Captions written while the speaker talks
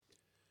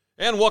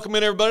And welcome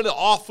in, everybody, to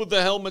Off with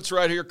the Helmets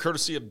right here,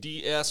 courtesy of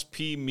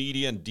DSP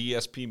Media and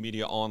DSP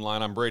Media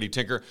Online. I'm Brady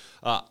Tinker.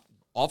 Off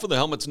with the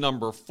Helmets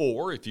number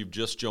 4, if you've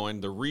just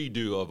joined the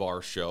redo of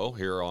our show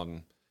here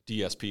on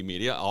DSP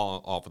Media.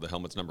 Off with the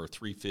Helmets number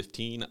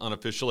 315,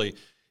 unofficially,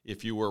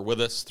 if you were with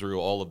us through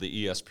all of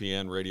the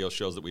ESPN radio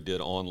shows that we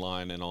did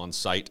online and on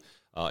site.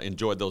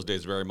 Enjoyed those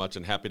days very much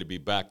and happy to be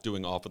back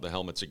doing Off with the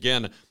Helmets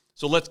again.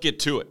 So let's get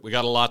to it. We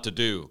got a lot to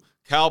do.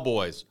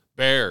 Cowboys,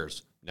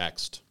 Bears,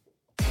 next.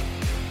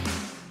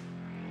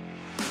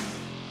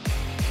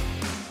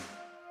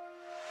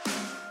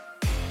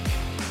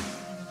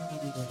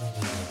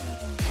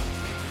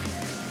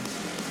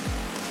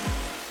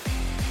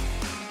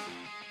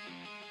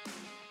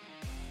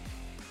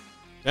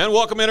 And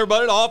welcome in,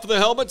 everybody, to Off the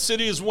Helmet. It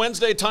is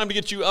Wednesday. Time to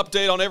get you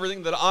update on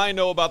everything that I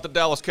know about the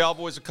Dallas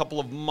Cowboys. A couple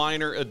of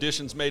minor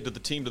additions made to the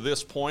team to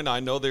this point.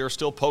 I know they are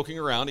still poking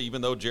around,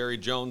 even though Jerry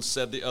Jones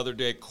said the other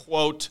day,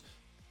 quote,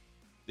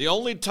 "The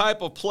only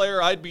type of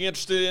player I'd be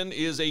interested in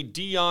is a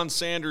Deion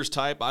Sanders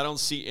type. I don't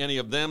see any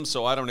of them,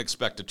 so I don't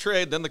expect a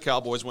trade." Then the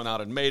Cowboys went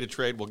out and made a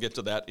trade. We'll get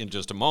to that in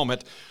just a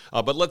moment.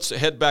 But let's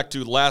head back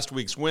to last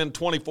week's win,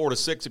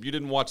 24-6. If you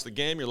didn't watch the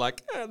game, you're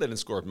like, they didn't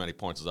score as many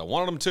points as I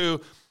wanted them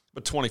to.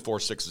 But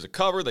 24-6 is a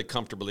cover. They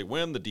comfortably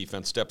win. The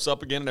defense steps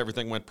up again, and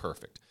everything went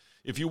perfect.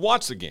 If you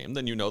watch the game,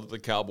 then you know that the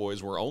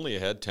Cowboys were only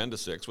ahead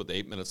 10-6 with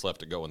 8 minutes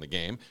left to go in the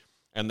game,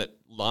 and that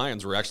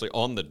Lions were actually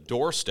on the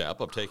doorstep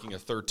of taking a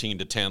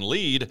 13-10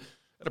 lead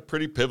at a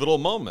pretty pivotal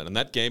moment. And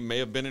that game may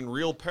have been in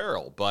real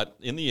peril. But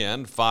in the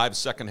end, 5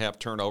 second-half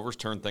turnovers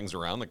turned things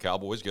around. The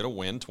Cowboys get a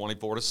win,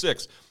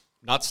 24-6.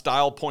 Not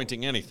style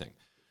pointing anything.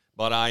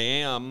 But I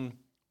am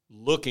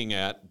looking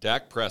at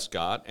Dak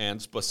Prescott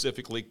and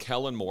specifically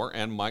Kellen Moore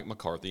and Mike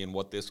McCarthy and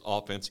what this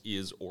offense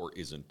is or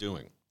isn't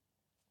doing.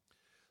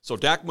 So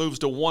Dak moves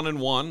to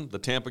 1-1. The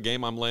Tampa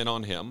game, I'm laying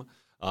on him.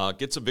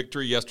 Gets a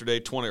victory yesterday,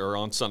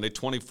 on Sunday,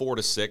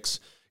 24-6.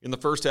 In the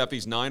first half,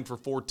 he's 9 for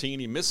 14.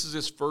 He misses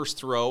his first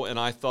throw, and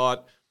I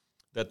thought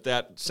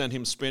that sent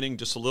him spinning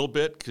just a little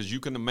bit, because you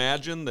can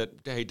imagine that,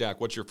 hey,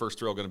 Dak, what's your first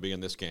throw going to be in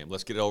this game?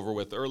 Let's get it over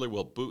with early.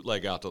 We'll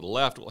bootleg out to the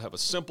left. We'll have a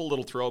simple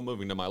little throw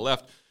moving to my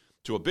left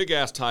to a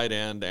big-ass tight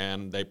end,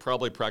 and they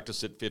probably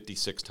practiced it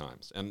 56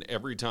 times. And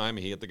every time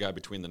he hit the guy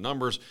between the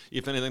numbers,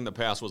 if anything, the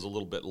pass was a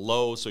little bit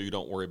low, so you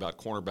don't worry about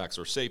cornerbacks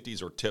or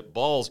safeties or tip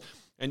balls,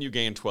 and you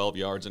gain 12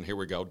 yards, and here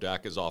we go.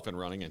 Dak is off and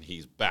running, and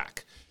he's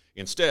back.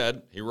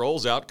 Instead, he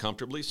rolls out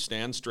comfortably,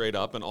 stands straight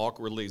up, and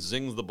awkwardly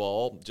zings the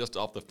ball just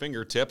off the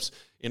fingertips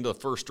into the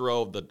first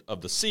row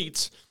of the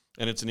seats,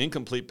 and it's an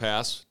incomplete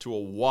pass to a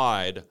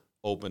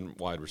wide-open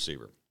wide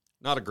receiver.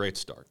 Not a great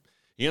start.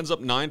 He ends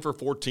up 9 for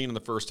 14 in the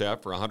first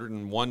half for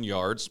 101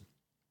 yards,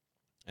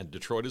 and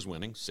Detroit is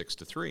winning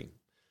 6-3.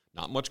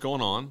 Not much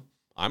going on.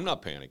 I'm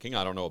not panicking.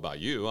 I don't know about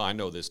you. I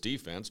know this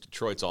defense.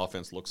 Detroit's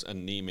offense looks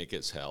anemic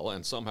as hell,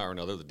 and somehow or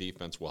another the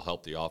defense will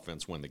help the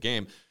offense win the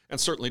game, and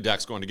certainly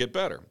Dak's going to get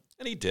better.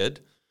 And he did.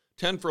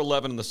 10 for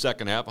 11 in the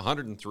second half,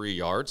 103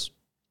 yards,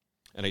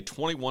 and a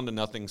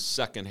 21-0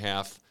 second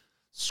half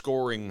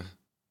scoring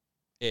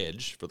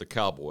edge for the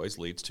Cowboys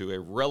leads to a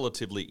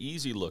relatively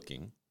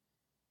easy-looking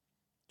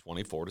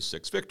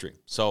 24-6 victory.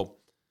 So,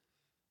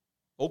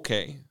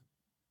 okay,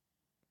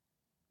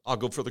 I'll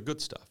go for the good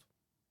stuff.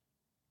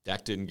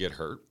 Dak didn't get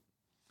hurt.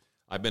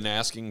 I've been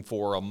asking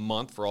for a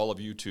month for all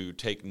of you to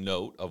take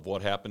note of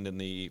what happened in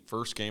the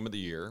first game of the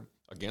year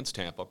against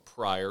Tampa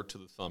prior to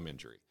the thumb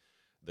injury.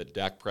 That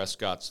Dak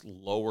Prescott's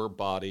lower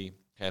body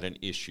had an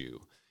issue.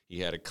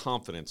 He had a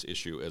confidence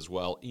issue as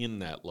well in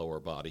that lower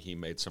body. He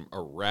made some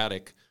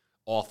erratic,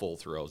 awful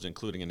throws,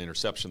 including an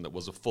interception that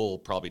was a full,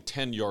 probably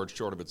 10 yards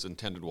short of its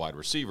intended wide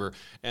receiver,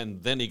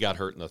 and then he got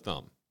hurt in the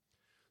thumb.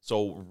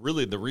 So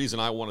really the reason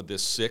I wanted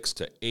this 6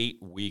 to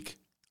 8 week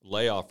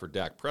layoff for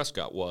Dak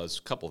Prescott was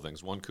a couple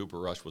things. One, Cooper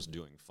Rush was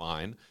doing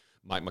fine.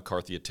 Mike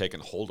McCarthy had taken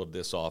hold of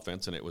this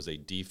offense, and it was a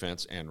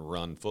defense and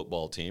run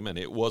football team, and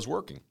it was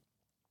working. It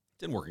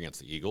didn't work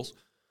against the Eagles,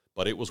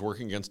 but it was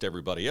working against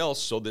everybody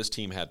else, so this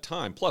team had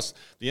time. Plus,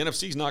 the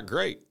NFC's not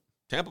great.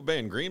 Tampa Bay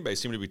and Green Bay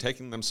seem to be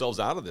taking themselves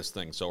out of this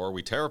thing. So are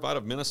we terrified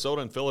of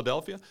Minnesota and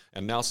Philadelphia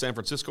and now San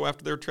Francisco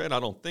after their trade? I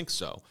don't think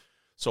so.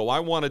 So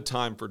I wanted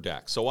time for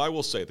Dak. So I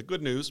will say the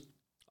good news,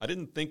 I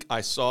didn't think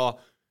I saw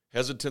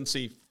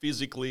hesitancy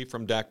physically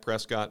from Dak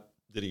Prescott.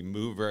 Did he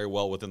move very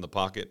well within the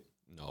pocket?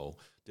 No.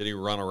 Did he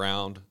run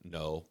around?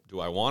 No. Do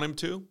I want him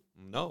to?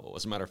 No.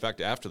 As a matter of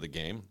fact, after the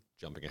game,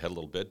 jumping ahead a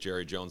little bit,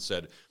 Jerry Jones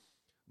said,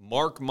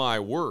 "Mark my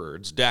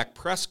words, Dak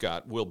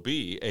Prescott will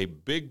be a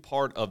big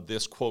part of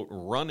this, quote,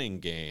 running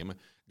game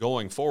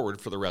going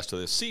forward for the rest of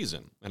this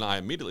season." And I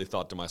immediately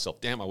thought to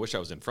myself, damn, I wish I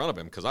was in front of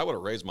him, because I would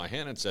have raised my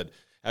hand and said,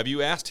 have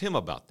you asked him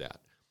about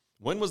that?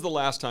 When was the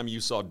last time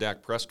you saw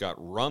Dak Prescott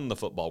run the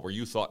football where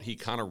you thought he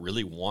kind of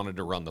really wanted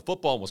to run the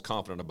football and was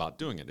confident about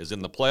doing it? Is it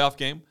in the playoff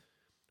game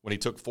when he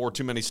took 4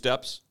 too many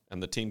steps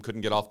and the team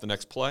couldn't get off the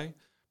next play?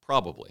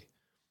 Probably.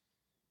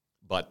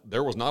 But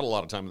there was not a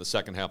lot of time in the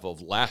second half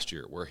of last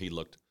year where he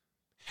looked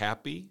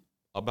happy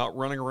about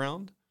running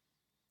around.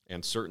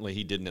 And certainly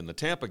he didn't in the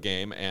Tampa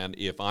game. And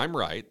if I'm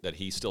right that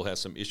he still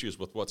has some issues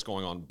with what's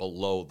going on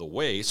below the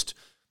waist,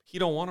 he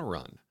don't want to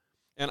run.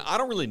 And I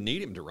don't really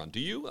need him to run, do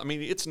you? I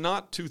mean, it's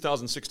not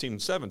 2016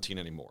 and 17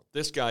 anymore.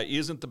 This guy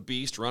isn't the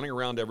beast running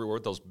around everywhere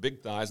with those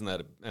big thighs and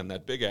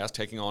that big ass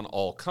taking on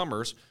all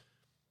comers.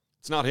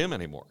 It's not him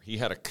anymore. He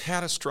had a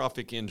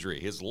catastrophic injury.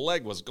 His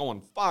leg was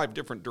going 5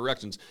 different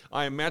directions.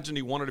 I imagine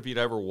he wondered if he'd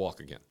ever walk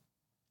again.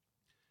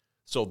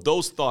 So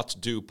those thoughts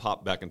do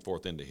pop back and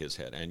forth into his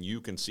head, and you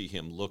can see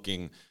him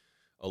looking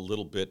a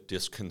little bit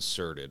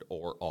disconcerted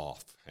or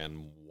off.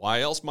 And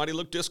why else might he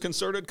look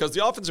disconcerted? Because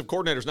the offensive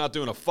coordinator's not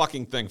doing a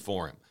fucking thing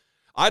for him.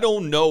 I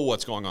don't know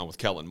what's going on with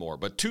Kellen Moore,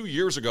 but 2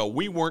 years ago,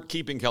 we weren't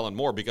keeping Kellen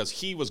Moore because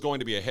he was going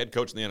to be a head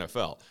coach in the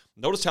NFL.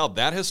 Notice how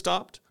that has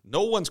stopped?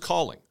 No one's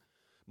calling.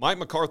 Mike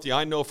McCarthy,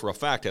 I know for a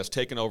fact, has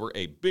taken over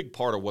a big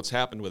part of what's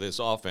happened with this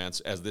offense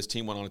as this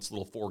team went on its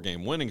little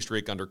 4-game winning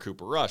streak under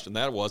Cooper Rush, and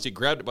that was he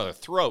grabbed it by the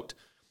throat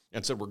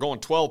and said, we're going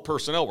 12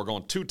 personnel. We're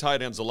going 2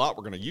 tight ends a lot.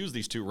 We're going to use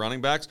these 2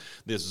 running backs.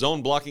 This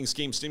zone blocking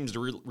scheme seems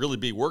to really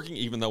be working,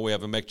 even though we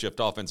have a makeshift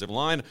offensive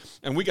line,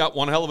 and we got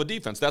one hell of a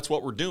defense. That's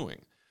what we're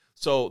doing.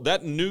 So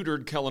that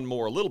neutered Kellen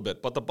Moore a little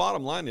bit. But the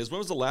bottom line is, when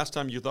was the last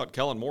time you thought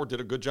Kellen Moore did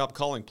a good job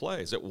calling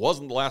plays? It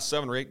wasn't the last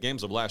 7 or 8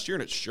 games of last year,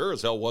 and it sure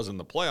as hell was in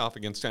the playoff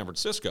against San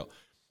Francisco.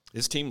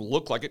 His team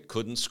looked like it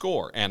couldn't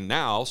score, and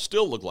now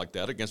still look like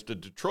that against a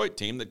Detroit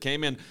team that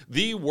came in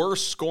the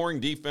worst scoring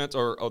defense,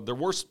 or the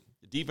worst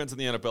defense in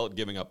the NFL at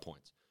giving up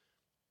points.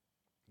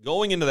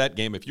 Going into that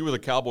game, if you were the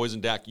Cowboys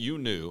and Dak, you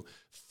knew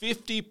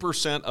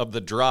 50% of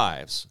the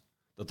drives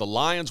that the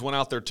Lions went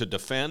out there to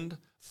defend,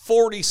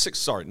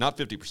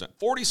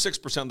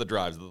 46% of the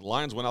drives that the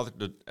Lions went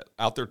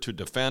out there to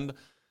defend,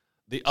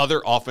 the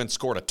other offense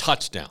scored a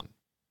touchdown.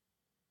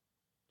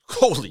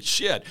 Holy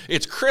shit,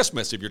 it's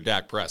Christmas if you're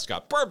Dak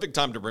Prescott. Perfect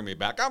time to bring me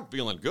back. I'm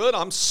feeling good.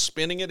 I'm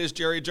spinning it, as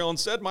Jerry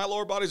Jones said. My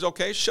lower body's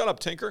okay. Shut up,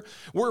 Tinker.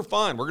 We're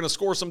fine. We're going to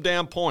score some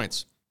damn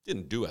points.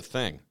 Didn't do a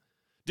thing.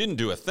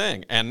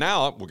 And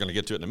now, we're going to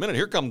get to it in a minute,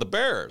 here come the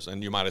Bears.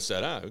 And you might have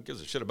said, who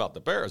gives a shit about the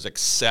Bears?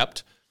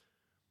 Except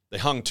they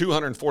hung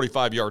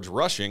 245 yards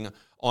rushing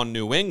on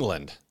New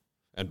England.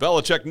 And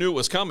Belichick knew it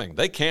was coming.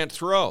 They can't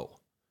throw.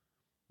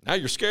 Now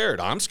you're scared.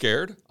 I'm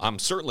scared. I'm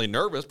certainly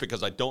nervous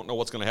because I don't know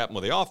what's going to happen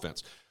with the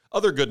offense.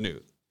 Other good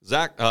news.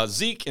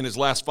 Zeke in his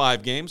last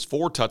 5 games,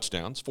 4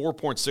 touchdowns,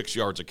 4.6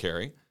 yards a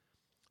carry.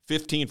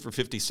 15 for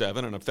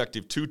 57, an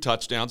effective 2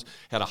 touchdowns,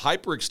 had a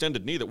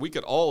hyperextended knee that we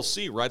could all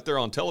see right there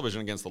on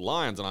television against the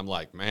Lions, and I'm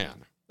like,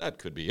 man, that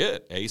could be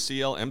it.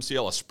 ACL,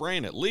 MCL, a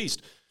sprain at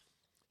least.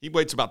 He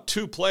waits about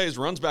 2 plays,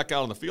 runs back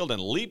out on the field,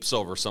 and leaps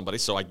over somebody,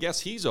 so I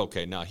guess he's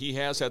okay. Now, he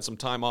has had some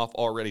time off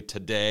already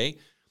today,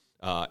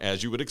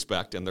 as you would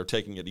expect, and they're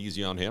taking it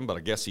easy on him, but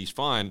I guess he's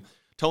fine.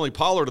 Tony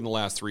Pollard in the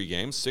last 3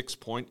 games,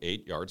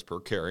 6.8 yards per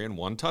carry and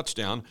 1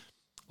 touchdown,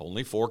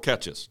 only 4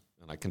 catches.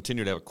 And I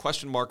continue to have a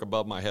question mark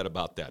above my head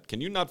about that. Can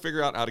you not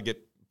figure out how to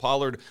get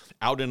Pollard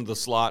out into the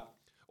slot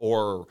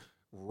or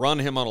run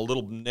him on a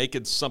little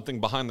naked something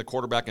behind the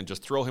quarterback and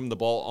just throw him the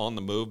ball on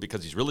the move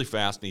because he's really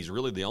fast and he's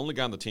really the only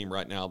guy on the team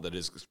right now that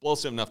is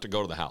explosive enough to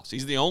go to the house.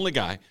 He's the only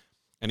guy,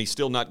 and he's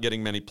still not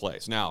getting many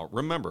plays. Now,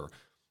 remember,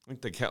 I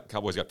think the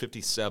Cowboys got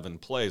 57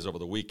 plays over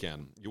the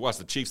weekend. You watch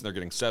the Chiefs, and they're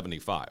getting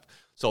 75.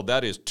 So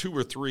that is 2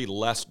 or 3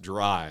 less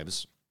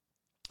drives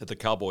that the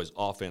Cowboys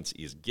offense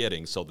is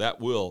getting. So that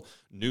will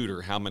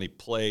neuter how many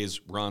plays,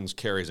 runs,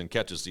 carries, and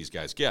catches these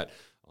guys get.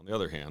 On the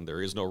other hand,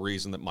 there is no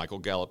reason that Michael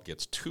Gallup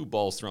gets 2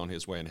 balls thrown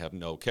his way and have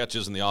no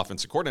catches, and the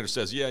offensive coordinator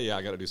says, yeah,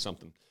 I got to do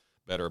something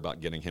better about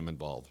getting him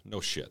involved.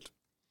 No shit.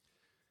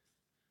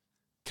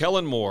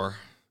 Kellen Moore,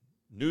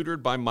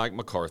 neutered by Mike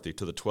McCarthy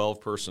to the 12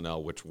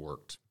 personnel, which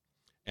worked.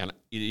 And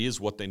it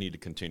is what they need to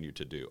continue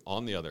to do.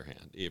 On the other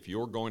hand, if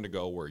you're going to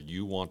go where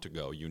you want to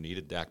go, you need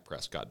a Dak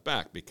Prescott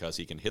back because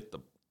he can hit the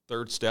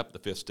 3rd step, the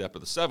 5th step, or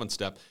the 7th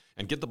step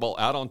and get the ball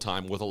out on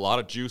time with a lot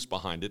of juice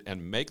behind it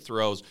and make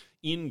throws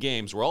in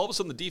games where all of a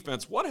sudden the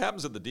defense, what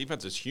happens if the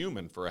defense is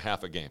human for a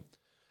half a game?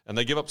 And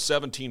they give up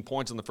 17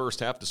 points in the first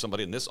half to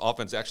somebody, and this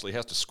offense actually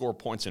has to score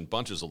points in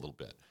bunches a little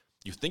bit.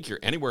 You think you're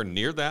anywhere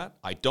near that?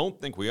 I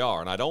don't think we are,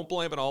 and I don't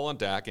blame it all on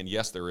Dak. And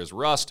yes, there is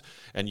rust,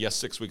 and yes,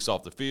 6 weeks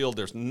off the field.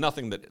 There's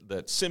nothing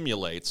that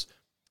simulates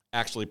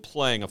actually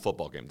playing a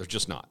football game. There's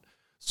just not.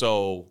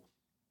 So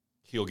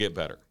he'll get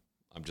better.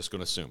 I'm just going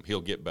to assume he'll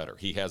get better.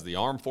 He has the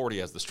arm for it, he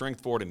has the strength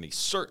for it, and he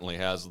certainly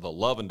has the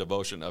love and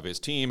devotion of his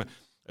team,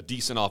 a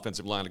decent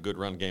offensive line, a good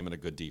run game, and a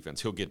good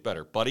defense. He'll get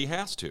better, but he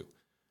has to.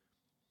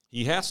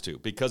 He has to,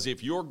 because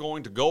if you're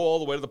going to go all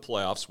the way to the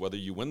playoffs, whether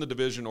you win the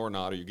division or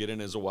not, or you get in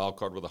as a wild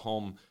card with a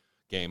home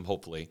game,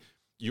 hopefully,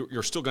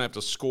 you're still going to have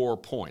to score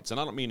points.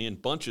 And I don't mean in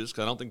bunches,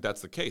 because I don't think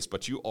that's the case,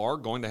 but you are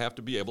going to have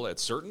to be able, at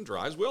certain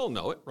drives, we all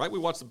know it, right? We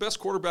watch the best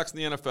quarterbacks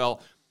in the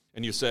NFL,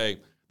 and you say,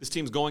 this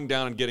team's going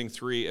down and getting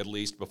 3 at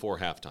least before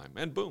halftime.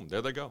 And boom,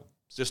 there they go.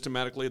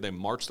 Systematically, they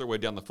march their way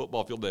down the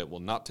football field. They will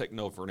not take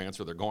no for an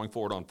answer. They're going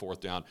forward on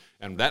 4th down,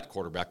 and that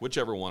quarterback,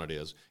 whichever one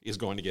it is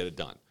going to get it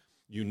done.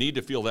 You need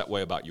to feel that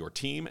way about your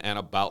team and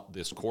about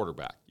this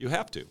quarterback. You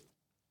have to.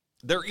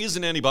 There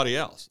isn't anybody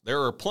else.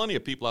 There are plenty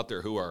of people out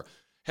there who are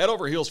head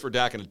over heels for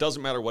Dak, and it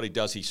doesn't matter what he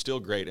does, he's still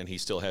great, and he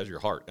still has your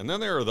heart. And then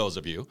there are those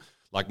of you,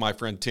 like my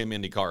friend Tim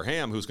IndyCar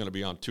Ham, who's going to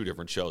be on 2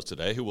 different shows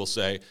today, who will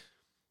say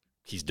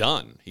he's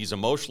done. He's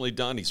emotionally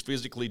done. He's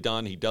physically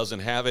done. He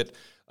doesn't have it,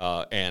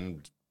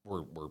 and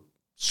we're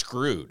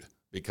screwed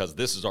because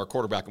this is our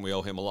quarterback, and we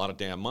owe him a lot of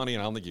damn money,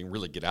 and I don't think you can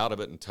really get out of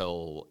it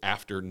until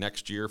after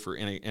next year for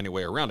any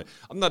way around it.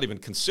 I'm not even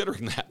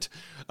considering that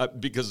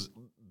because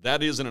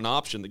that isn't an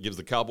option that gives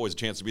the Cowboys a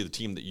chance to be the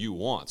team that you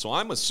want. So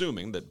I'm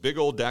assuming that big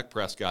old Dak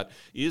Prescott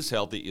is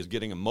healthy, is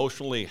getting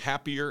emotionally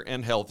happier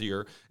and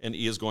healthier, and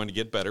is going to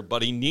get better,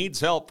 but he needs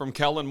help from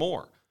Kellen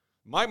Moore.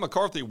 Mike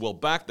McCarthy will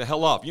back the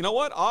hell off. You know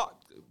what?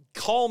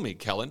 Call me,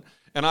 Kellen,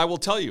 and I will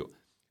tell you,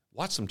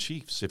 watch some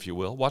Chiefs, if you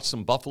will. Watch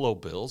some Buffalo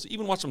Bills.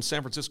 Even watch some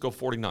San Francisco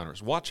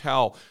 49ers. Watch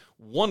how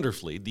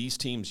wonderfully these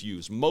teams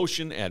use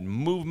motion and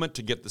movement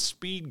to get the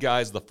speed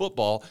guys the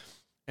football.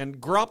 And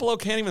Garoppolo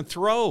can't even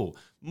throw.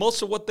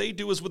 Most of what they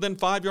do is within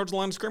 5 yards of the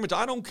line of scrimmage.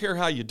 I don't care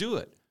how you do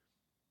it.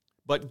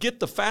 But get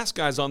the fast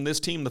guys on this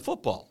team the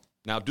football.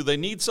 Now, do they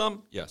need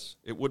some? Yes.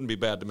 It wouldn't be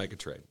bad to make a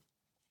trade.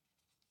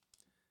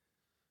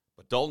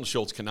 But Dalton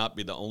Schultz cannot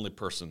be the only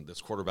person this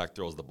quarterback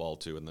throws the ball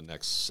to in the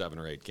next 7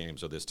 or 8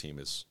 games, or this team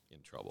is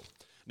in trouble.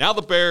 Now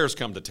the Bears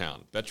come to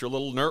town. Bet you're a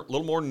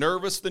little more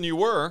nervous than you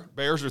were.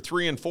 Bears are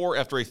 3-4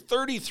 after a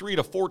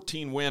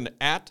 33-14 win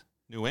at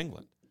New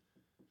England.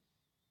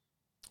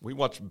 We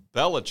watched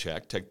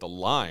Belichick take the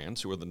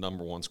Lions, who were the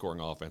number 1 scoring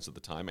offense at the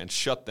time, and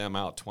shut them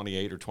out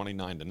 28 or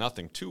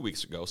 29-0 2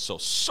 weeks ago. So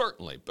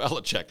certainly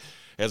Belichick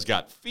has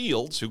got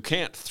Fields, who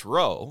can't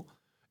throw,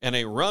 and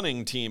a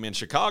running team in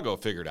Chicago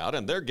figured out,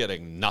 and they're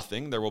getting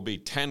nothing. There will be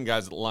 10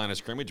 guys at the line of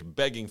scrimmage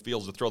begging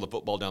Fields to throw the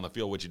football down the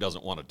field, which he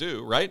doesn't want to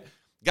do, right?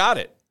 Got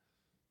it.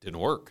 Didn't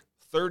work.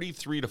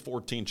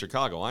 33-14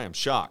 Chicago. I am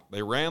shocked.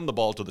 They ran the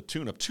ball to the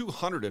tune of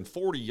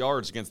 240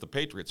 yards against the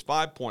Patriots,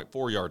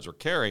 5.4 yards per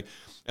carry,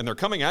 and they're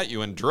coming at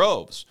you in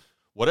droves.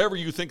 Whatever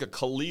you think of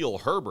Khalil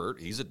Herbert,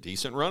 he's a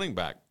decent running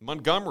back.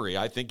 Montgomery,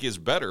 I think, is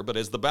better, but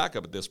is the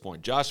backup at this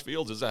point. Josh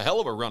Fields is a hell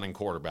of a running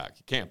quarterback.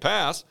 He can't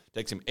pass.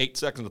 Takes him 8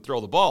 seconds to throw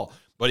the ball,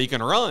 but he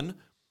can run.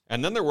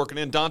 And then they're working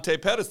in Dante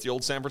Pettis, the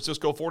old San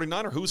Francisco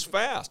 49er, who's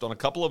fast on a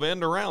couple of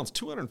end arounds,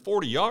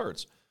 240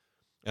 yards.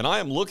 And I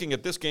am looking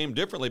at this game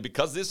differently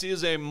because this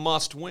is a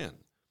must-win.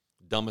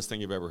 Dumbest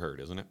thing you've ever heard,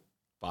 isn't it?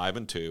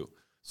 5-2,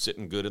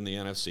 sitting good in the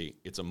NFC.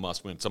 It's a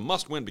must-win. It's a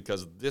must-win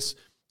because this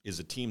is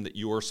a team that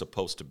you are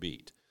supposed to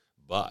beat.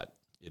 But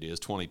it is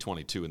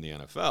 2022 in the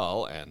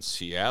NFL, and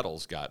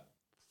Seattle's got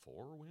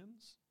 4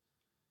 wins?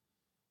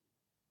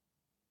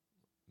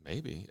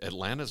 Maybe.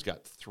 Atlanta's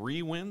got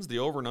 3 wins. The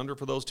over and under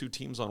for those 2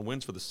 teams on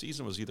wins for the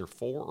season was either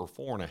 4 or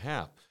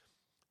 4.5.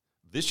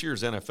 This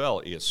year's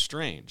NFL is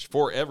strange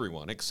for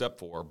everyone except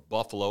for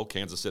Buffalo,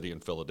 Kansas City,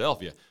 and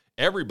Philadelphia.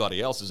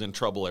 Everybody else is in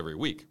trouble every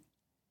week.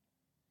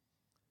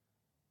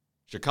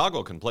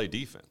 Chicago can play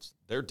defense.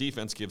 Their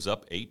defense gives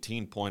up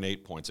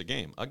 18.8 points a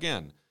game.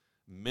 Again,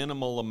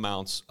 minimal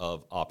amounts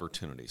of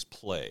opportunities,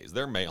 plays.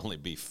 There may only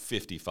be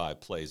 55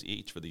 plays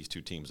each for these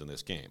 2 teams in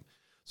this game.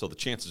 So the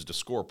chances to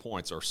score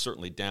points are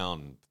certainly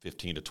down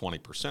 15 to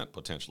 20%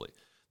 potentially.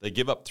 They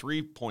give up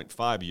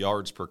 3.5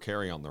 yards per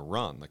carry on the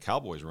run. The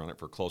Cowboys run it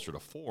for closer to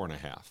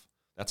 4.5.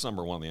 That's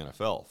number 1 in the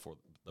NFL for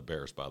the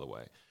Bears, by the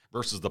way.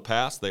 Versus the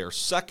pass, they are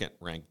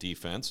second-ranked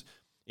defense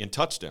in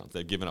touchdowns.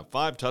 They've given up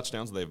 5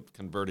 touchdowns. They've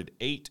converted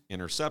 8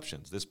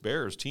 interceptions. This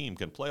Bears team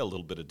can play a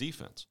little bit of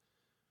defense.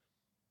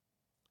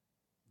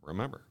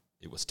 Remember,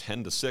 it was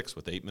 10-6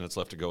 with 8 minutes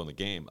left to go in the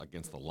game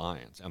against the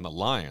Lions. And the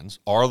Lions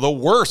are the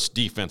worst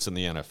defense in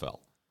the NFL.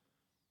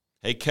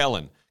 Hey,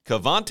 Kellen,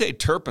 Kevontae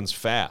Turpin's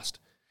fast.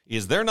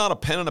 Is there not a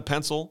pen and a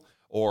pencil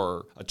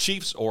or a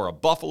Chiefs or a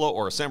Buffalo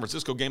or a San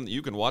Francisco game that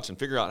you can watch and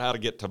figure out how to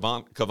get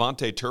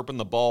Kevontae Turpin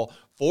the ball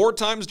 4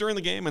 times during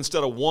the game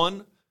instead of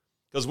 1?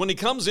 Because when he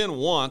comes in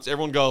once,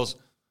 everyone goes,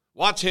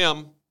 watch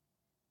him.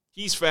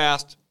 He's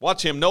fast.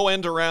 Watch him. No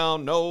end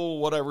around, no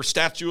whatever,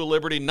 Statue of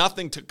Liberty,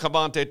 nothing to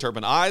Kevontae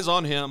Turpin. Eyes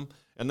on him,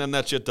 and then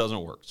that shit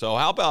doesn't work. So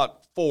how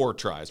about 4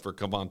 tries for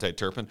Kevontae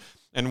Turpin?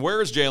 And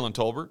where is Jalen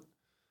Tolbert?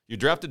 You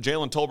drafted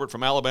Jalen Tolbert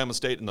from Alabama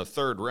State in the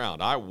 3rd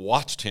round. I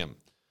watched him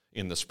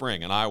in the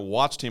spring, and I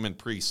watched him in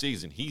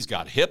preseason. He's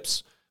got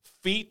hips,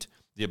 feet,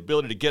 the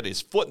ability to get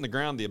his foot in the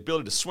ground, the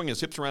ability to swing his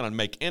hips around and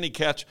make any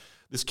catch.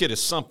 This kid is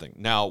something.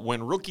 Now,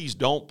 when rookies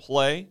don't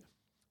play,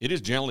 it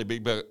is generally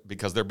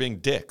because they're being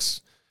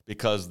dicks,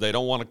 because they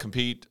don't want to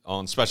compete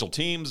on special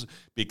teams,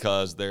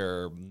 because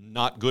they're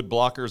not good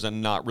blockers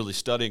and not really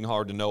studying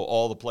hard to know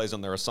all the plays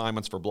on their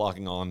assignments for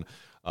blocking on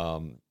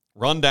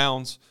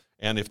rundowns.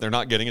 And if they're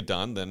not getting it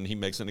done, then he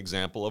makes an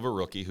example of a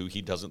rookie who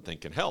he doesn't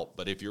think can help.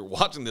 But if you're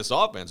watching this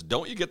offense,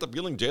 don't you get the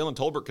feeling Jalen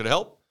Tolbert could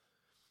help?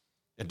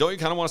 And don't you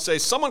kind of want to say,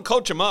 someone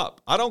coach him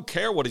up? I don't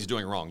care what he's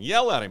doing wrong.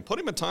 Yell at him. Put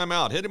him in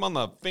timeout. Hit him on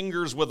the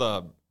fingers with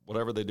a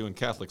whatever they do in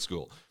Catholic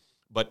school.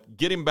 But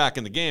get him back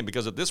in the game,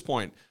 because at this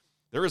point,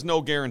 there is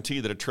no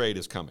guarantee that a trade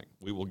is coming.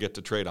 We will get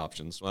to trade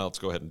options. Well, let's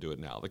go ahead and do it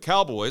now. The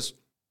Cowboys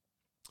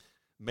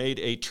made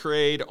a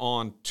trade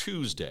on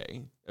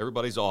Tuesday,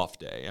 everybody's off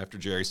day after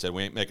Jerry said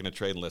we ain't making a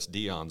trade unless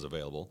Deion's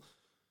available.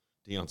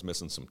 Deion's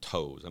missing some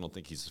toes. I don't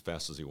think he's as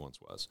fast as he once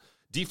was.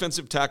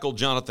 Defensive tackle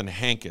Jonathan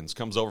Hankins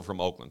comes over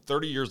from Oakland,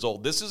 30 years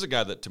old. This is a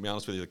guy that, to be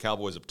honest with you, the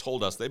Cowboys have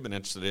told us they've been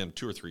interested in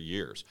 2 or 3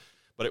 years,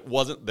 but it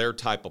wasn't their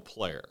type of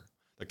player.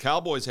 The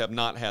Cowboys have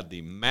not had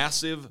the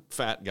massive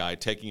fat guy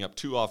taking up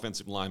 2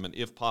 offensive linemen,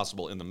 if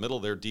possible, in the middle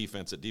of their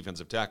defense at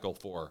defensive tackle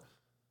for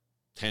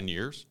 10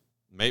 years,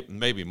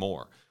 maybe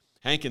more.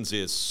 Hankins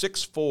is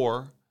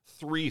 6'4",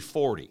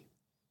 340.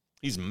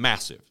 He's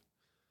massive.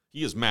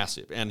 He is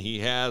massive, and he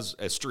has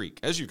a streak,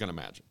 as you can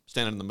imagine.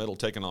 Standing in the middle,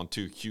 taking on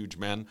 2 huge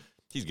men.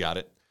 He's got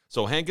it.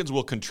 So Hankins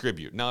will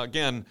contribute. Now,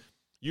 again,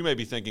 you may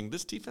be thinking,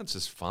 this defense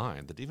is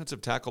fine. The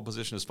defensive tackle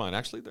position is fine.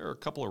 Actually, there are a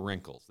couple of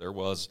wrinkles. There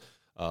was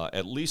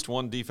at least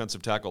one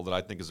defensive tackle that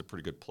I think is a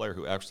pretty good player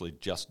who actually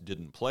just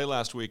didn't play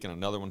last week, and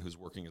another one who's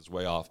working his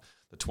way off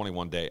the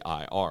 21-day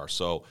IR.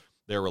 So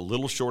they're a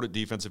little short at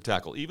defensive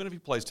tackle, even if he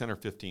plays 10 or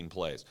 15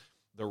 plays.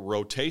 The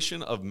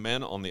rotation of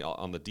men on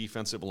the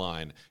defensive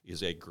line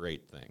is a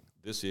great thing.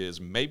 This is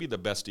maybe the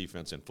best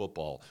defense in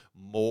football.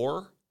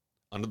 More,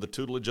 under the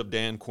tutelage of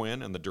Dan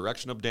Quinn and the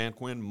direction of Dan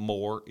Quinn,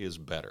 more is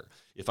better.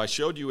 If I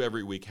showed you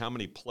every week how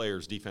many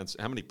plays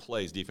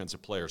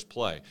defensive players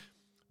play,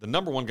 the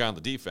number one guy on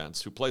the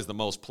defense who plays the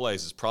most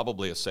plays is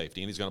probably a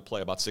safety, and he's going to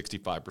play about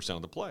 65%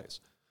 of the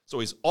plays. So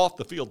he's off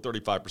the field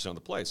 35% of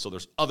the plays. So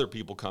there's other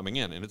people coming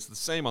in, and it's the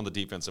same on the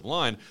defensive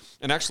line,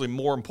 and actually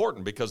more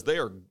important because they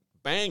are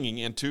banging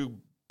into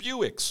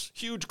Buicks,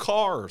 huge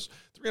cars,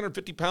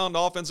 350-pound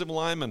offensive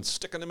linemen,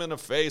 sticking them in the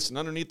face and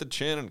underneath the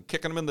chin and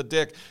kicking them in the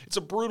dick. It's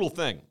a brutal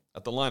thing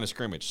at the line of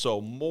scrimmage.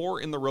 So more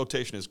in the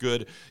rotation is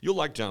good. You'll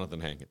like Jonathan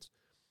Hankins.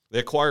 They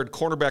acquired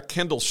cornerback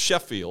Kendall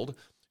Sheffield,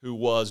 who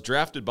was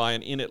drafted by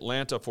and in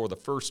Atlanta for the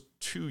first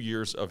 2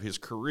 years of his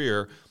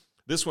career.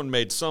 This one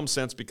made some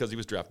sense because he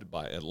was drafted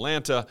by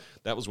Atlanta.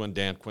 That was when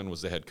Dan Quinn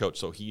was the head coach,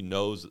 so he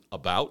knows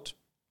about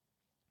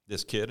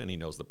this kid, and he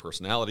knows the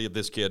personality of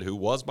this kid, who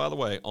was, by the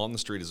way, on the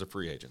street as a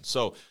free agent.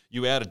 So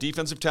you add a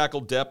defensive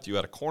tackle depth, you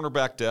add a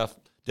cornerback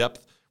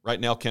depth. Right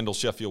now, Kendall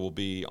Sheffield will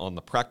be on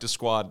the practice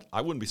squad.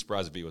 I wouldn't be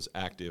surprised if he was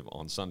active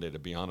on Sunday, to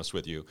be honest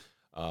with you.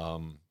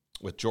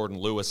 With Jordan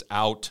Lewis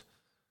out,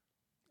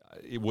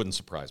 it wouldn't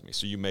surprise me.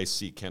 So you may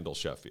see Kendall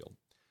Sheffield.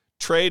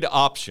 Trade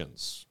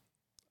options.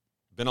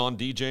 Been on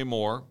DJ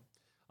Moore.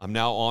 I'm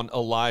now on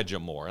Elijah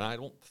Moore, and I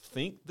don't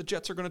think the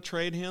Jets are going to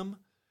trade him.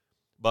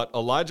 But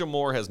Elijah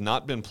Moore has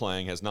not been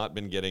playing, has not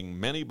been getting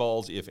many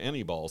balls, if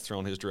any balls,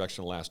 thrown his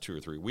direction the last 2 or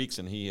 3 weeks,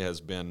 and he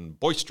has been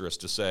boisterous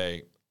to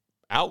say,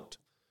 out.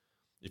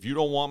 If you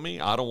don't want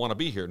me, I don't want to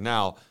be here.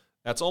 Now,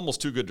 that's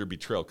almost too good to be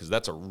true, because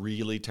that's a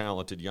really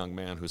talented young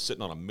man who's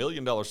sitting on $1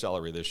 million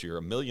salary this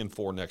year, $1.4 million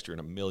next year,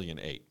 and $1.8 million,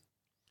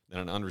 and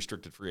an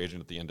unrestricted free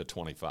agent at the end of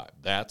 25.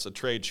 That's a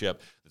trade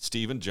chip that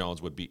Stephen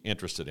Jones would be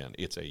interested in.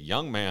 It's a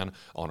young man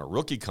on a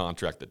rookie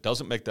contract that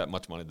doesn't make that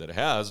much money, that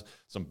has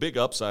some big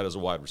upside as a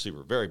wide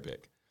receiver, very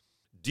big.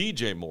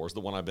 DJ Moore is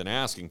the one I've been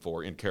asking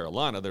for in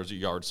Carolina. There's a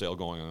yard sale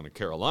going on in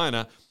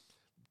Carolina.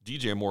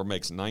 DJ Moore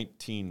makes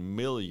 $19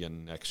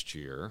 million next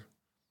year.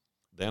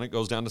 Then it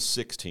goes down to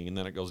 16,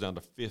 then it goes down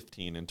to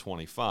 15 and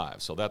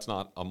 25. So that's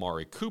not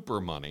Amari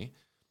Cooper money.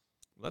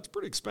 That's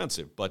pretty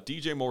expensive. But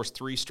DJ Moore's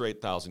 3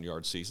 straight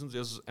 1,000-yard seasons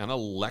is an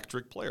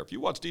electric player. If you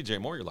watch DJ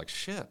Moore, you're like,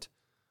 shit,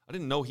 I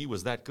didn't know he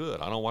was that good.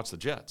 I don't watch the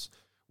Jets.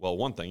 Well,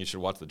 one thing, you should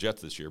watch the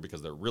Jets this year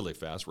because they're really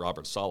fast.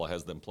 Robert Saleh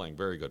has them playing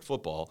very good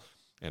football.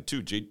 And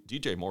 2,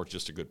 DJ Moore is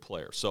just a good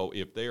player. So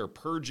if they are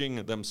purging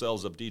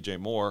themselves of DJ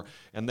Moore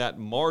and that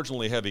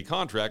marginally heavy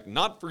contract,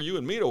 not for you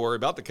and me to worry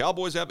about. The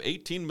Cowboys have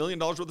 $18 million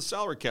worth of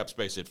salary cap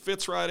space. It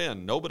fits right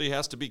in. Nobody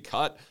has to be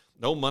cut.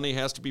 No money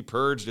has to be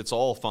purged. It's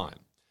all fine.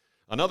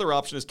 Another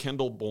option is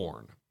Kendall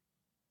Bourne.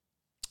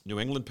 New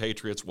England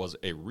Patriots was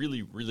a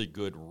really, really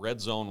good red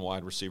zone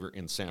wide receiver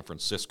in San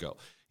Francisco.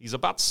 He's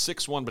about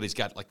 6'1", but he's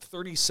got like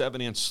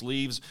 37-inch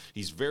sleeves.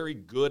 He's very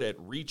good at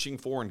reaching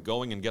for and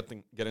going and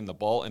getting the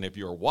ball. And if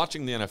you're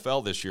watching the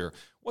NFL this year,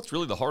 what's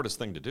really the hardest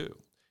thing to do?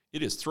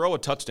 It is throw a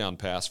touchdown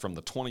pass from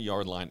the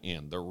 20-yard line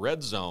in. The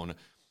red zone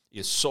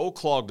is so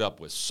clogged up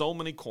with so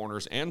many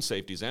corners and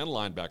safeties and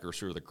linebackers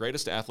who are the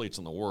greatest athletes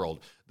in the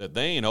world that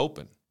they ain't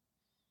open.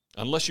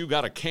 Unless you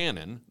got a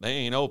cannon, they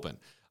ain't open.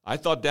 I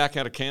thought Dak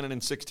had a cannon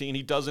in 16.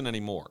 He doesn't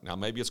anymore. Now,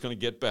 maybe it's going to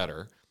get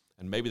better,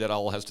 and maybe that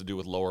all has to do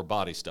with lower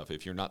body stuff.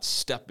 If you're not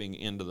stepping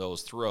into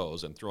those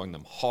throws and throwing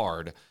them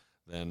hard,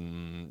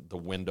 then the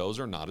windows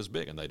are not as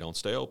big, and they don't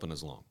stay open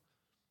as long.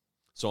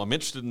 So I'm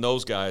interested in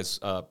those guys.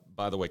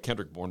 By the way,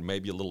 Kendrick Bourne may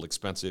be a little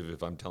expensive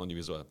if I'm telling you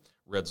he's a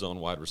red zone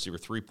wide receiver.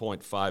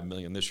 $3.5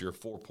 million this year,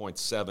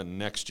 $4.7 million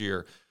next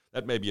year.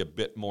 That may be a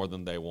bit more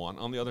than they want.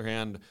 On the other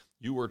hand,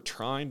 you were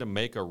trying to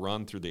make a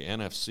run through the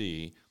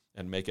NFC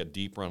and make a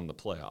deep run in the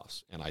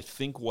playoffs. And I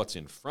think what's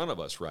in front of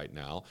us right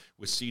now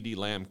with CeeDee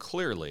Lamb,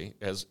 clearly,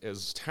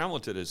 as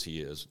talented as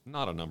he is,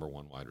 not a number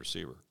one wide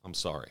receiver. I'm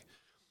sorry.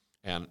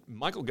 And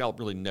Michael Gallup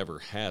really never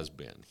has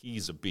been.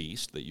 He's a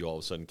beast that you all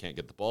of a sudden can't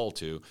get the ball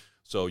to.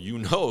 So you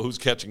know who's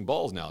catching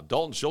balls now.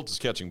 Dalton Schultz is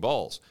catching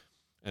balls.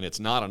 And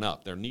it's not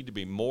enough. There need to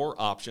be more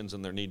options,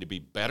 and there need to be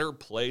better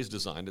plays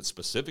designed at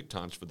specific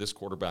times for this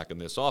quarterback and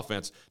this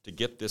offense to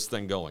get this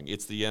thing going.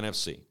 It's the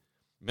NFC.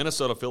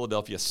 Minnesota,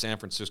 Philadelphia, San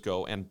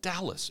Francisco, and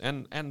Dallas,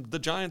 and the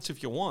Giants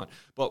if you want.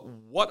 But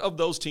what of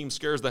those teams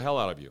scares the hell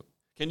out of you?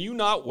 Can you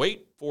not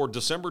wait for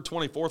December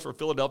 24th for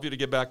Philadelphia to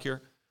get back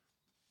here?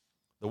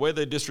 The way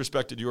they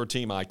disrespected your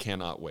team, I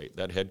cannot wait.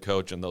 That head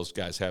coach and those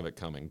guys have it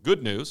coming.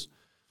 Good news,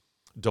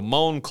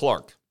 Damone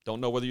Clark.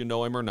 Don't know whether you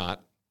know him or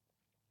not.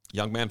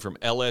 Young man from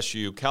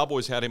LSU.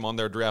 Cowboys had him on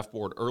their draft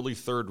board, early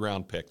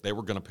third-round pick. They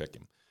were going to pick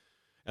him.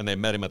 And they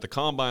met him at the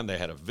Combine. They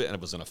had and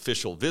it was an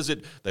official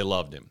visit. They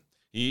loved him.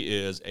 He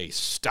is a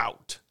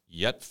stout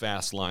yet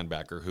fast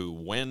linebacker who,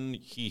 when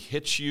he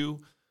hits you,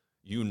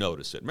 you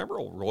notice it. Remember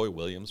old Roy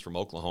Williams from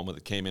Oklahoma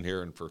that came in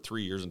here and for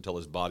 3 years until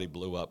his body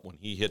blew up? When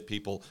he hit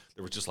people,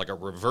 there was just like a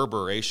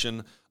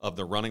reverberation of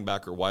the running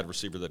back or wide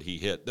receiver that he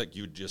hit, that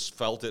you just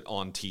felt it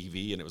on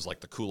TV, and it was like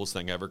the coolest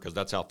thing ever because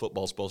that's how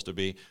football's supposed to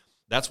be.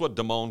 That's what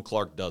Damone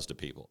Clark does to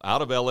people.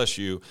 Out of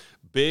LSU,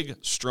 big,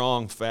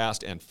 strong,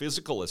 fast, and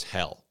physical as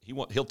hell.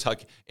 He'll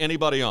tuck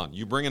anybody on.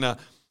 You bring in a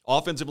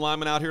offensive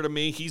lineman out here to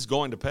me, he's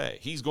going to pay.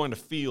 He's going to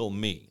feel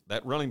me.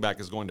 That running back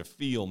is going to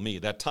feel me.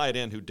 That tight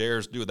end who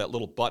dares do that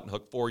little button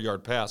hook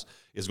 4-yard pass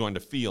is going to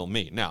feel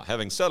me. Now,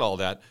 having said all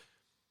that,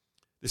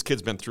 this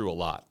kid's been through a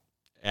lot.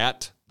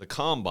 At the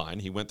Combine,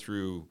 he went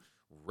through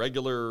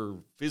regular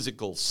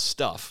physical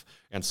stuff,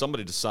 and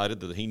somebody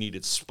decided that he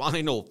needed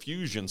spinal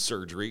fusion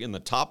surgery in the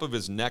top of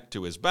his neck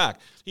to his back.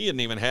 He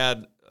hadn't even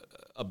had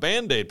a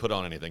Band-Aid put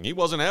on anything. He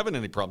wasn't having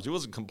any problems. He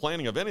wasn't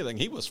complaining of anything.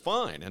 He was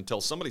fine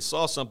until somebody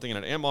saw something in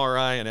an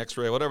MRI, an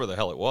X-ray, whatever the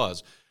hell it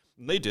was.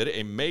 And they did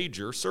a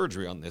major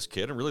surgery on this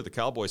kid, and really the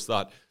Cowboys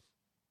thought,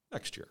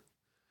 next year.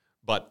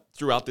 But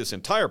throughout this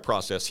entire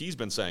process, he's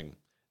been saying,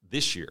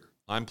 this year,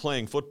 I'm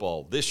playing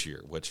football this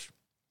year, which,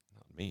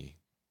 not me,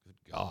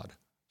 good God,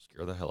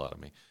 scare the hell out of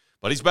me.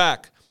 But he's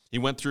back. He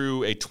went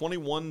through a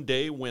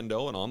 21-day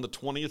window, and on the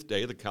 20th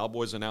day, the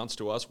Cowboys announced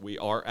to us, we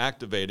are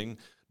activating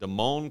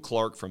Damone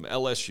Clark from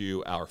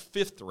LSU, our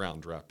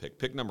fifth-round draft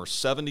pick number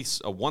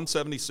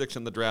 176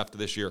 in the draft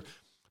this year.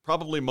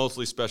 Probably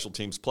mostly special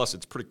teams, plus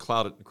it's pretty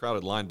crowded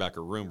linebacker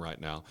room right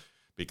now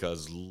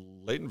because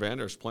Leighton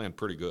Vander is playing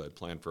pretty good,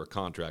 playing for a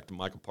contract.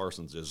 Michael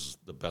Parsons is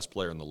the best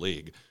player in the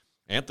league.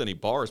 Anthony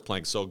Barr is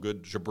playing so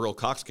good, Jabril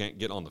Cox can't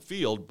get on the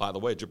field. By the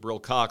way,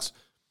 Jabril Cox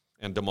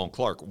and Damone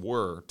Clark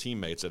were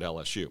teammates at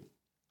LSU.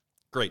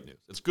 Great news.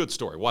 It's a good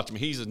story. Watch him.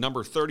 He's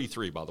number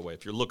 33, by the way,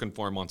 if you're looking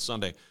for him on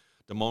Sunday.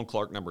 Damone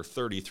Clark, number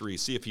 33.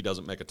 See if he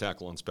doesn't make a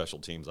tackle on special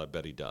teams. I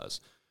bet he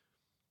does.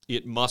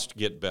 It must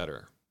get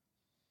better.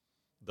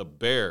 The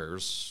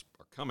Bears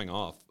are coming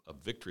off a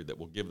victory that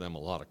will give them a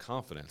lot of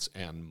confidence,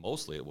 and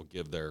mostly it will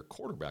give their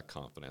quarterback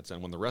confidence.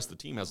 And when the rest of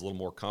the team has a little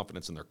more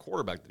confidence in their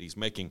quarterback, that he's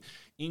making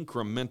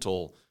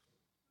incremental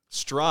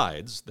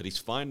strides, that he's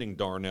finding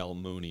Darnell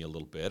Mooney a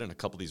little bit and a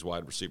couple of these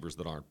wide receivers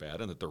that aren't bad,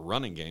 and that the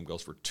running game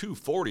goes for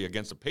 240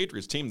 against a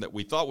Patriots team that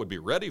we thought would be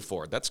ready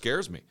for it. That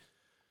scares me.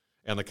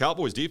 And the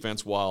Cowboys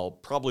defense, while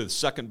probably the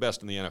second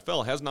best in the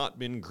NFL, has not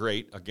been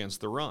great against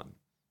the run.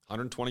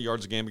 120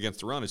 yards a game against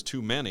the run is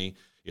too many.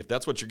 If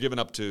that's what you're giving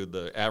up to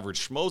the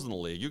average schmoes in the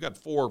league, you got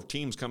 4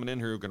 teams coming in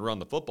here who can run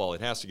the football. It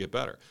has to get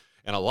better.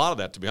 And a lot of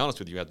that, to be honest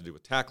with you, had to do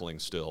with tackling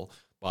still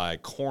by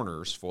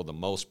corners for the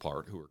most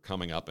part who are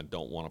coming up and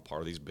don't want a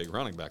part of these big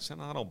running backs.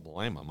 And I don't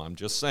blame them. I'm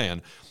just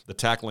saying the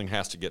tackling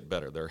has to get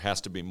better. There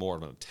has to be more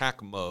of an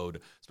attack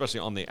mode, especially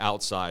on the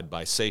outside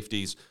by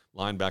safeties,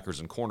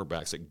 linebackers, and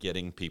cornerbacks at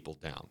getting people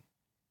down.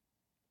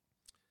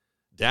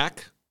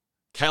 Dak,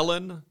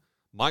 Kellen,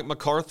 Mike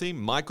McCarthy,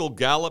 Michael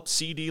Gallup,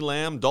 C.D.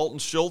 Lamb, Dalton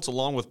Schultz,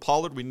 along with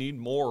Pollard, we need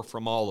more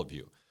from all of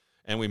you.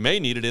 And we may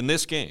need it in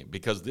this game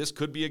because this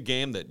could be a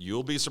game that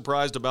you'll be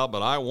surprised about,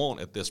 but I won't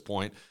at this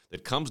point,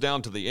 that comes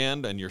down to the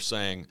end and you're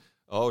saying,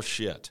 oh,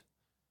 shit,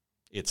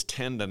 it's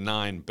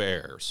 10-9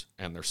 Bears,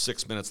 and there's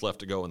 6 minutes left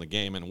to go in the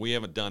game, and we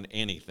haven't done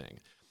anything.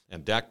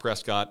 And Dak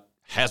Prescott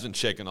hasn't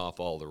shaken off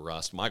all the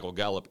rust. Michael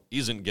Gallup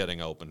isn't getting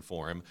open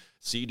for him.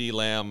 C.D.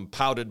 Lamb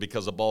pouted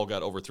because the ball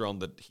got overthrown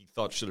that he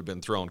thought should have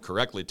been thrown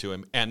correctly to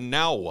him. And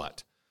now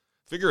what?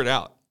 Figure it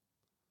out.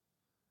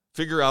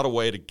 Figure out a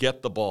way to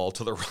get the ball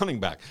to the running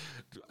back.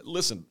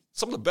 Listen,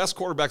 some of the best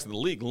quarterbacks in the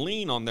league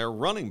lean on their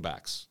running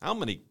backs. How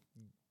many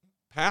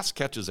pass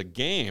catches a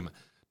game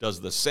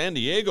does the San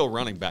Diego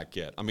running back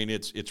get? I mean,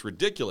 it's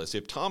ridiculous.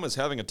 If Tom is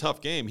having a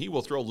tough game, he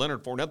will throw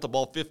Leonard Fournette the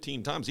ball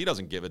 15 times. He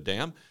doesn't give a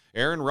damn.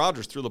 Aaron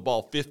Rodgers threw the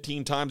ball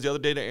 15 times the other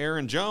day to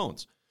Aaron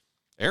Jones.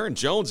 Aaron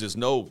Jones is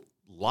no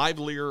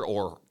livelier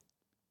or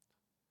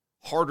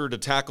harder to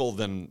tackle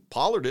than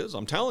Pollard is.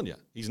 I'm telling you,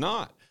 he's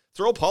not.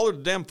 Throw Pollard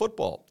the damn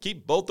football.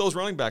 Keep both those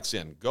running backs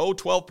in. Go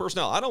 12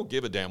 personnel. I don't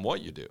give a damn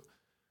what you do.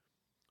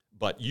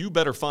 But you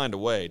better find a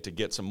way to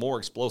get some more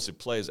explosive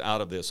plays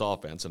out of this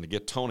offense and to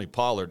get Tony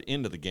Pollard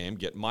into the game,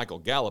 get Michael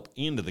Gallup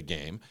into the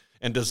game,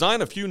 and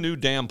design a few new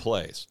damn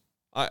plays.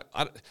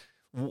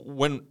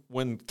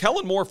 When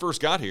Kellen Moore first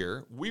got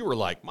here, we were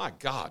like, my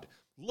God,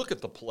 Look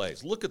at the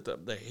plays. Look at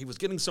he was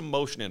getting some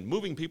motion in,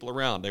 moving people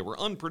around. They were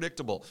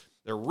unpredictable.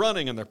 They're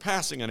running and they're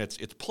passing, and it's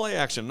play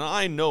action. And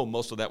I know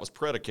most of that was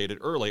predicated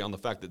early on the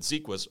fact that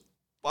Zeke was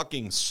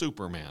fucking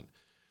Superman.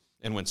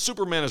 And when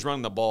Superman is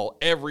running the ball,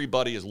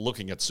 everybody is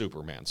looking at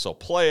Superman. So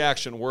play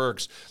action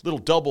works, little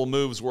double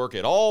moves work.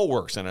 It all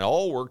works, and it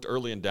all worked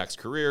early in Dak's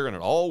career, and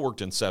it all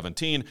worked in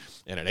 17,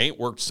 and it ain't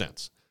worked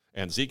since.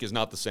 And Zeke is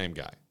not the same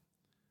guy.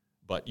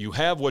 But you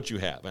have what you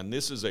have, and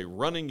this is a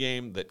running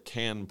game that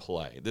can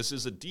play. This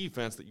is a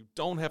defense that you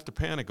don't have to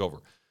panic over.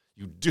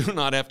 You do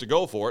not have to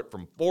go for it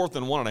from 4th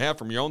and 1.5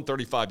 from your own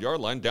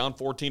 35-yard line, down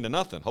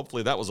 14-0.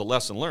 Hopefully that was a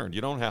lesson learned.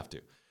 You don't have to.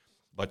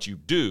 But you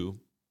do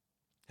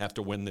have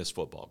to win this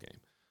football game.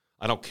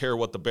 I don't care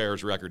what the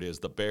Bears' record is.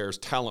 The Bears,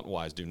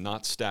 talent-wise, do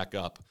not stack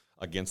up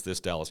against this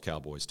Dallas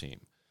Cowboys team.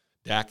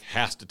 Dak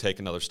has to take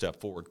another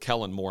step forward.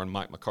 Kellen Moore and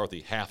Mike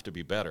McCarthy have to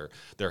be better.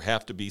 There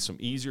have to be some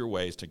easier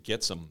ways to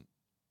get some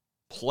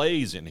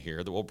plays in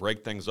here that will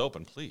break things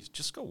open. Please,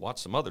 just go watch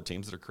some other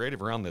teams that are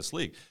creative around this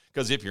league.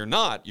 Because if you're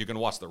not, you can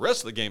watch the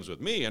rest of the games with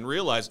me and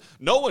realize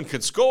no one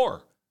can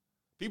score.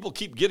 People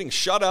keep getting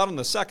shut out in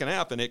the second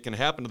half, and it can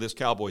happen to this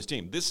Cowboys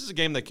team. This is a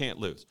game they can't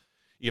lose.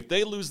 If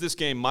they lose this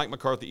game, Mike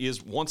McCarthy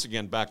is once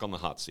again back on the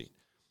hot seat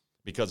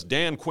because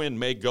Dan Quinn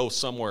may go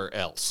somewhere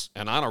else,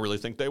 and I don't really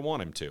think they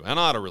want him to, and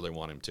I don't really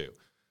want him to.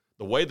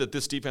 The way that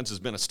this defense has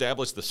been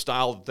established, the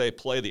style that they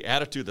play, the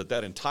attitude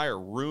that entire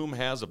room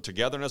has of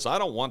togetherness, I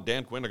don't want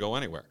Dan Quinn to go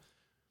anywhere.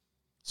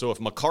 So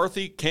if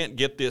McCarthy can't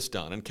get this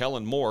done and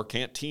Kellen Moore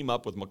can't team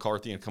up with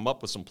McCarthy and come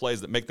up with some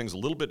plays that make things a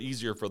little bit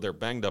easier for their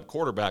banged-up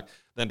quarterback,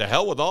 then to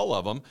hell with all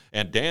of them,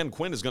 and Dan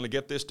Quinn is going to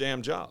get this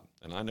damn job.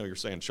 And I know you're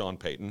saying Sean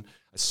Payton.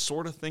 I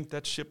sort of think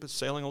that ship is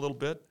sailing a little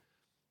bit.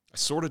 I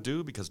sort of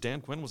do because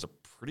Dan Quinn was a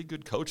pretty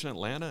good coach in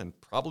Atlanta and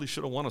probably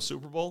should have won a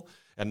Super Bowl.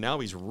 And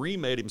now he's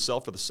remade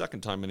himself for the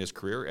second time in his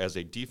career as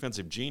a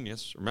defensive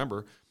genius.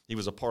 Remember, he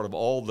was a part of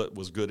all that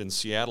was good in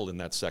Seattle in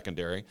that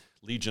secondary.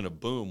 Legion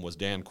of Boom was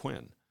Dan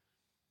Quinn.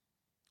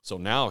 So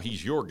now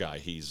he's your guy.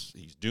 He's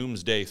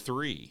Doomsday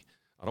 3.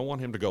 I don't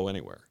want him to go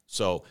anywhere.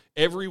 So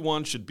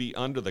everyone should be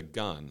under the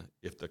gun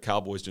if the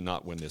Cowboys do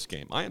not win this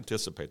game. I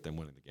anticipate them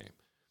winning the game.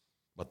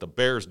 But the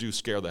Bears do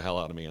scare the hell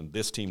out of me, and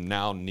this team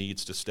now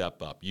needs to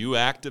step up. You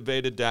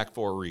activated Dak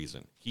for a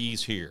reason.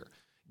 He's here.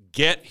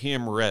 Get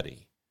him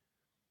ready.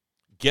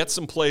 Get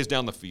some plays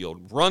down the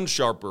field. Run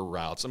sharper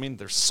routes. I mean,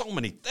 there's so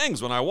many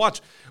things. When I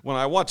watch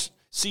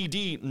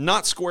CD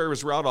not square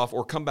his route off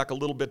or come back a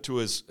little bit to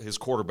his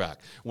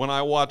quarterback. When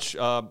I watch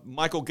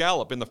Michael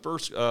Gallup in the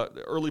first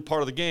early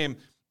part of the game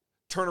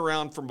turn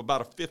around from about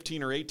a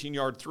 15 or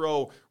 18-yard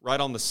throw right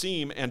on the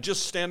seam and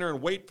just stand there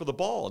and wait for the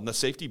ball, and the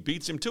safety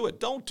beats him to it.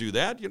 Don't do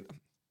that.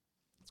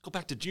 Let's go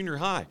back to junior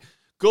high.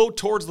 Go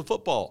towards the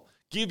football.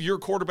 Give your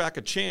quarterback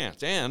a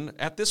chance. And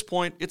at this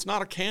point, it's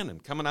not a cannon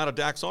coming out of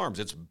Dak's arms.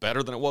 It's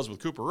better than it was with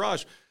Cooper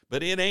Rush,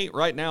 but it ain't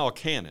right now a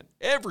cannon.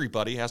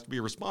 Everybody has to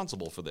be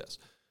responsible for this.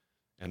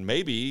 And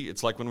maybe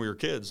it's like when we were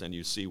kids and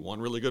you see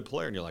one really good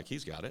player and you're like,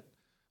 he's got it.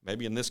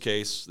 Maybe in this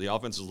case, the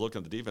offense is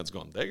looking at the defense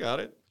going, they got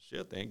it.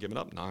 Shit, they ain't giving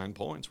up 9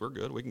 points. We're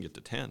good. We can get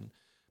to 10.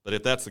 But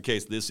if that's the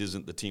case, this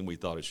isn't the team we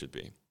thought it should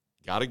be.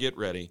 Got to get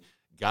ready.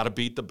 Got to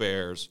beat the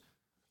Bears.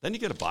 Then you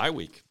get a bye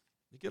week.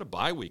 You get a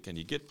bye week, and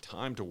you get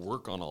time to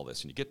work on all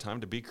this, and you get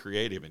time to be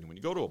creative. And when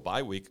you go to a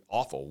bye week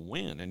off a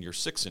win and you're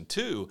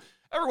 6-2,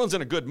 everyone's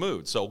in a good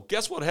mood. So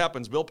guess what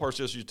happens? Bill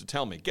Parcells used to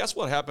tell me, guess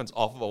what happens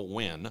off of a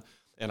win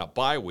and a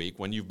bye week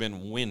when you've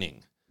been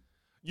winning?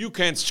 You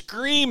can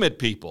scream at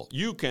people.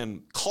 You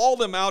can call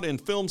them out in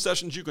film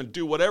sessions. You can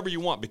do whatever you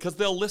want because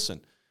they'll listen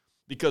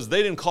because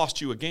they didn't cost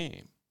you a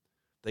game.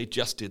 They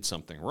just did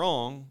something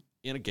wrong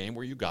in a game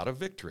where you got a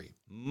victory.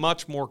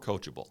 Much more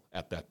coachable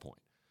at that point.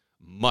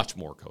 Much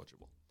more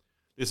coachable.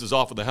 This is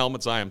Off of the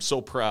Helmets. I am so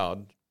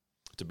proud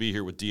to be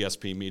here with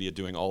DSP Media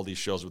doing all these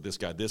shows with this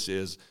guy. This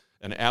is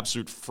an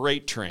absolute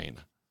freight train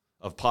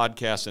of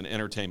podcasts and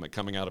entertainment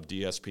coming out of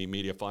DSP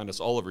Media. Find us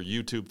all over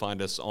YouTube.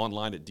 Find us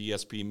online at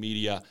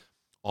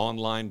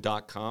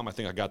dspmediaonline.com. I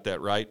think I got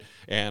that right.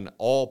 And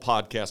all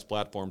podcast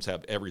platforms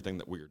have everything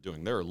that we are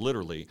doing. There are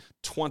literally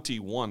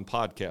 21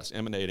 podcasts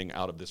emanating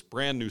out of this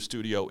brand new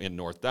studio in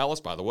North Dallas.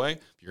 By the way, if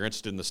you're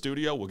interested in the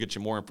studio, we'll get you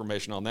more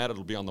information on that.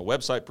 It'll be on the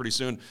website pretty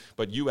soon.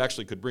 But you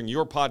actually could bring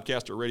your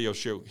podcast or radio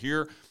show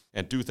here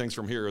and do things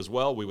from here as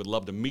well. We would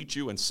love to meet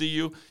you and see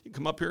you. You can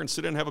come up here and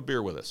sit in and have a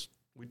beer with us.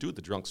 We do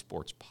the Drunk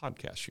Sports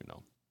Podcast, you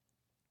know.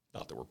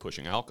 Not that we're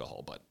pushing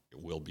alcohol, but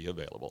it will be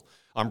available.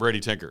 I'm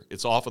Brady Tinker.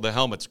 It's Off of the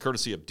Helmets,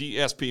 courtesy of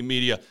DSP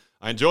Media.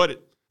 I enjoyed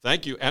it.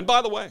 Thank you. And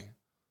by the way,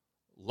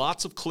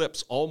 lots of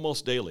clips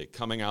almost daily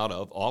coming out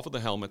of Off of the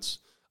Helmets.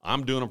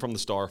 I'm doing them from the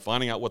Star,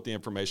 finding out what the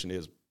information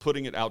is,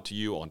 putting it out to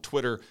you on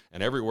Twitter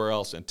and everywhere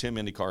else, and Tim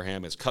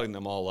IndyCar is cutting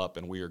them all up,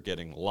 and we are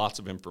getting lots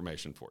of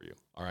information for you.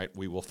 All right,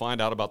 we will find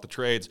out about the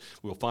trades.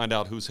 We'll find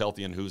out who's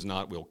healthy and who's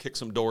not. We'll kick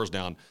some doors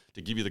down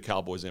to give you the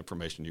Cowboys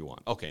information you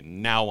want. Okay,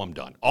 now I'm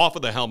done. Off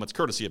of the Helmets,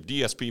 courtesy of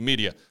DSP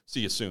Media.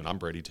 See you soon. I'm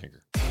Brady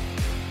Tinker.